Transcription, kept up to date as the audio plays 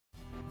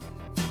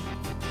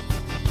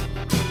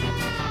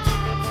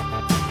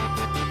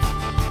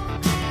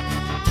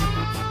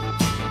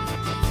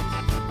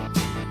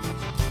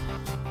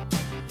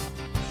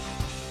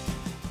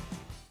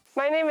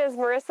name is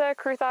Marissa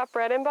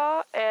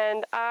Kruthop-Redenbaugh,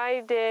 and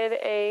I did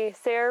a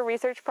SARE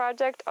research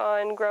project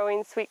on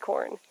growing sweet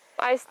corn.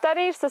 I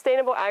studied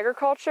sustainable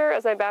agriculture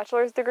as my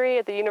bachelor's degree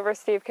at the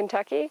University of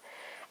Kentucky,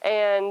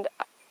 and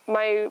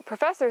my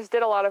professors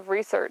did a lot of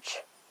research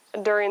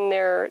during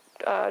their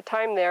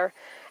time there,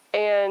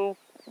 and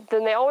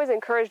then they always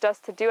encouraged us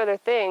to do other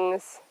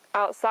things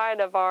outside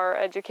of our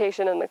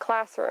education in the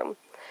classroom.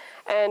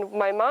 And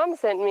my mom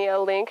sent me a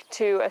link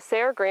to a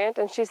SARE grant,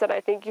 and she said,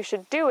 I think you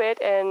should do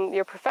it, and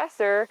your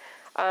professor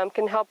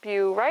can help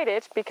you write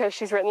it because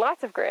she's written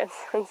lots of grants.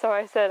 And so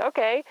I said,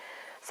 okay.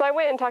 So I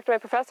went and talked to my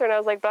professor, and I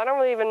was like, but I don't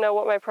really even know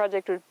what my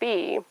project would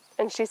be.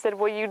 And she said,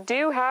 well, you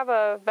do have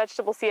a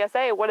vegetable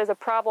CSA. What is a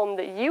problem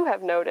that you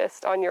have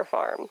noticed on your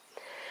farm?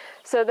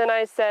 So then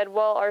I said,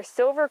 well, our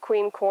silver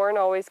queen corn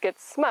always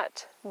gets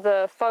smut,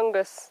 the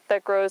fungus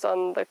that grows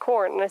on the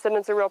corn. And I said,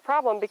 it's a real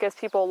problem because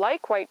people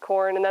like white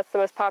corn, and that's the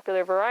most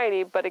popular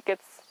variety, but it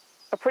gets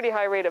a pretty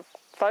high rate of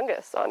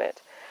fungus on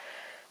it.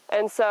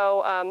 And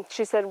so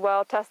she said,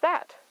 well, test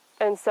that.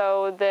 And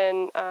so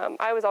then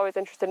I was always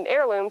interested in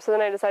heirloom, so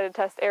then I decided to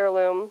test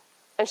heirloom,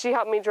 and she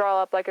helped me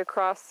draw up like a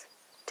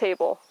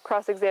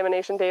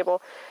cross-examination table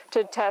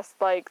to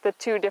test like the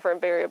two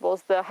different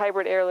variables, the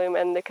hybrid heirloom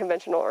and the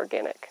conventional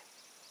organic.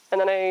 And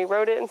then I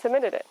wrote it and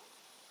submitted it.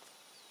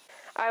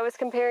 I was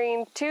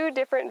comparing two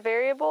different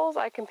variables.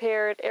 I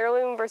compared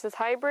heirloom versus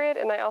hybrid,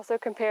 and I also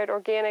compared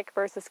organic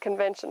versus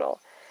conventional.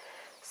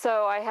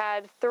 So I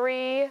had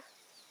 3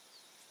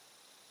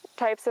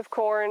 types of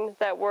corn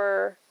that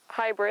were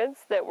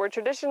hybrids that were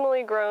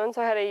traditionally grown.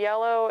 So I had a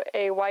yellow,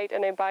 a white,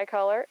 and a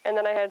bicolor. And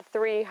then I had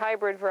 3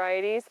 hybrid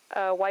varieties,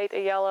 a white,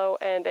 a yellow,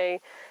 and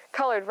a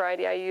colored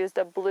variety. I used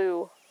a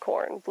blue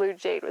corn. Blue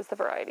jade was the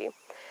variety.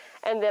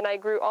 And then I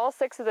grew all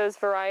 6 of those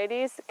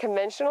varieties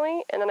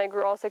conventionally, and then I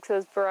grew all 6 of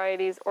those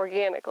varieties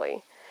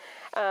organically.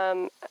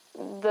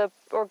 The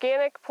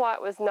organic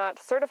plot was not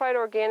certified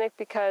organic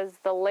because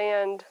the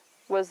land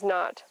was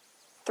not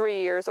 3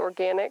 years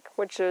organic,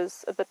 which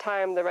is at the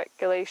time the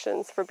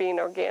regulations for being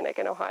organic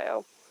in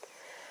Ohio.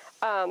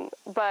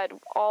 But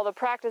all the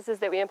practices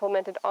that we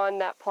implemented on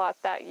that plot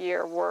that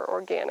year were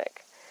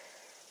organic.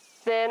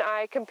 Then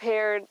I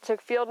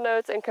took field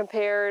notes and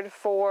compared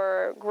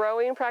for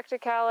growing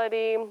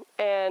practicality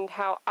and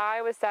how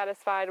I was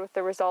satisfied with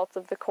the results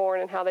of the corn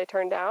and how they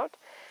turned out.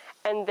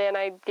 And then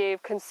I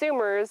gave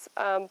consumers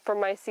from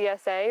my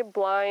CSA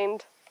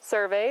blind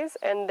surveys,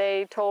 and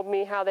they told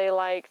me how they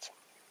liked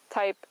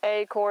type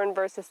A corn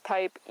versus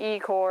type E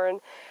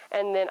corn,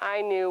 and then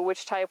I knew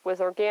which type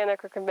was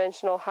organic or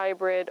conventional,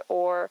 hybrid,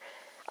 or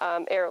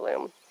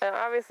heirloom. And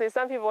obviously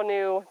some people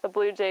knew the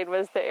blue jade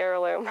was the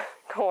heirloom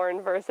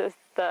corn versus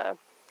the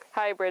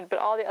hybrid, but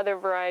all the other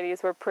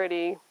varieties were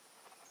pretty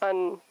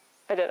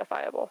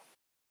unidentifiable.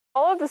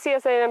 All of the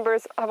CSA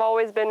members have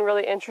always been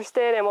really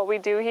interested in what we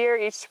do here.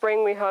 Each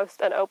spring we host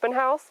an open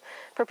house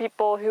for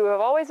people who have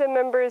always been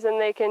members,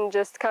 and they can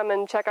just come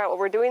and check out what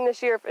we're doing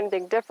this year, if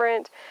anything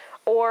different,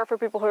 or for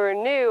people who are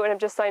new and have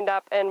just signed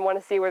up and want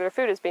to see where their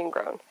food is being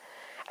grown.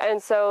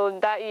 And so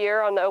that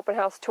year on the open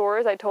house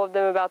tours, I told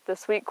them about the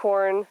sweet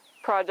corn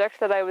project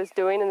that I was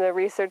doing and the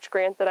research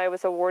grant that I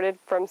was awarded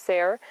from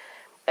SARE.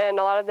 And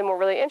a lot of them were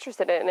really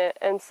interested in it.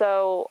 And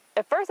so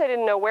at first I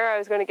didn't know where I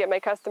was going to get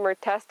my customer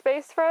test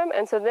base from.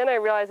 And so then I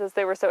realized as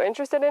they were so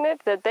interested in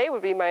it that they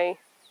would be my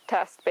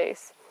test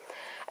base.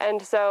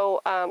 And so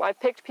I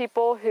picked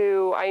people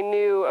who I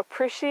knew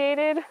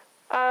appreciated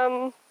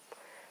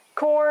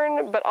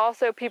corn, but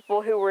also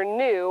people who were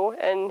new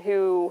and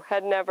who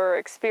had never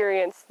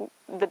experienced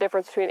the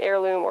difference between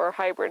heirloom or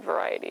hybrid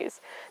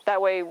varieties.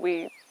 That way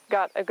we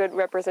got a good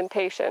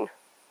representation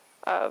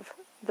of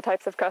the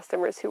types of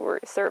customers who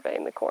were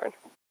surveying the corn.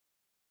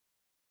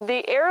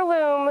 The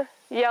heirloom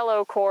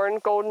yellow corn,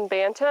 Golden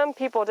Bantam,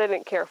 people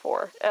didn't care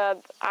for.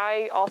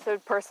 I also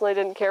personally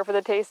didn't care for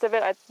the taste of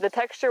it. The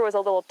texture was a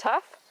little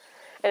tough,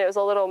 and it was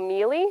a little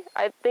mealy.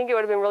 I think it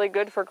would have been really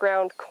good for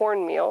ground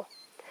cornmeal.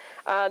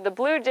 The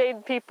blue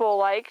jade people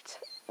liked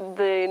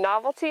the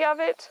novelty of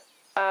it,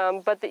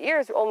 but the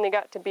ears only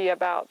got to be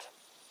about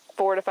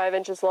 4 to 5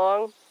 inches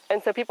long,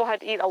 and so people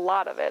had to eat a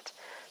lot of it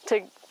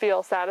to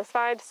feel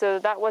satisfied, so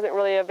that wasn't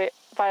really a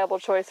viable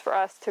choice for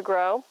us to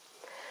grow.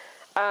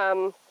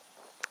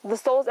 The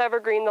Stoll's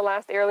Evergreen, the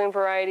last heirloom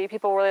variety,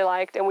 people really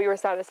liked and we were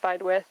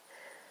satisfied with,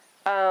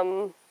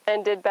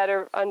 and did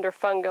better under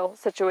fungal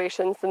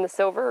situations than the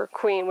Silver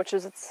Queen, which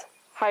is its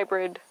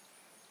hybrid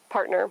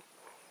partner.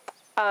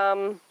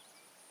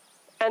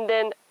 And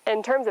then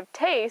in terms of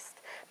taste,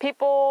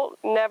 people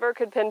never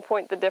could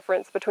pinpoint the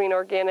difference between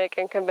organic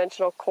and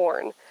conventional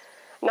corn.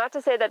 Not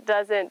to say that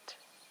doesn't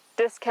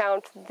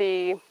discount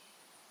the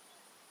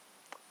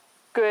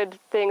good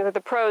things or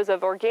the pros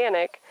of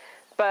organic,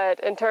 but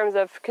in terms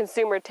of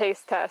consumer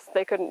taste tests,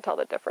 they couldn't tell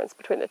the difference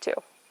between the two.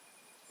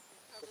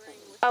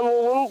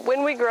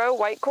 When we grow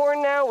white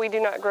corn now, we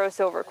do not grow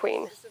Silver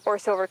Queen or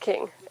Silver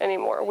King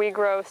anymore. We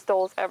grow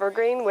Stoll's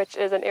Evergreen, which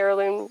is an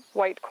heirloom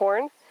white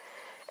corn.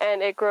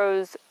 and it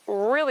grows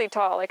really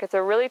tall. Like, it's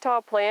a really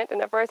tall plant,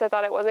 and at first I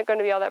thought it wasn't going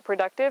to be all that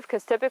productive,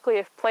 because typically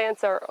if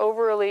plants are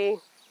overly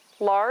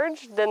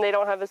large, then they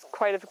don't have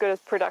quite as good as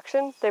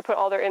production. They put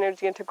all their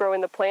energy into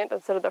growing the plant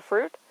instead of the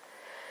fruit.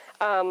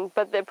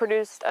 But they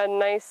produced a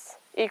nice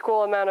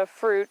equal amount of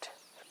fruit,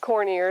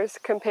 corn ears,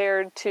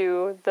 compared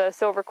to the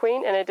Silver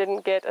Queen, and it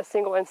didn't get a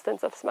single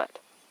instance of smut.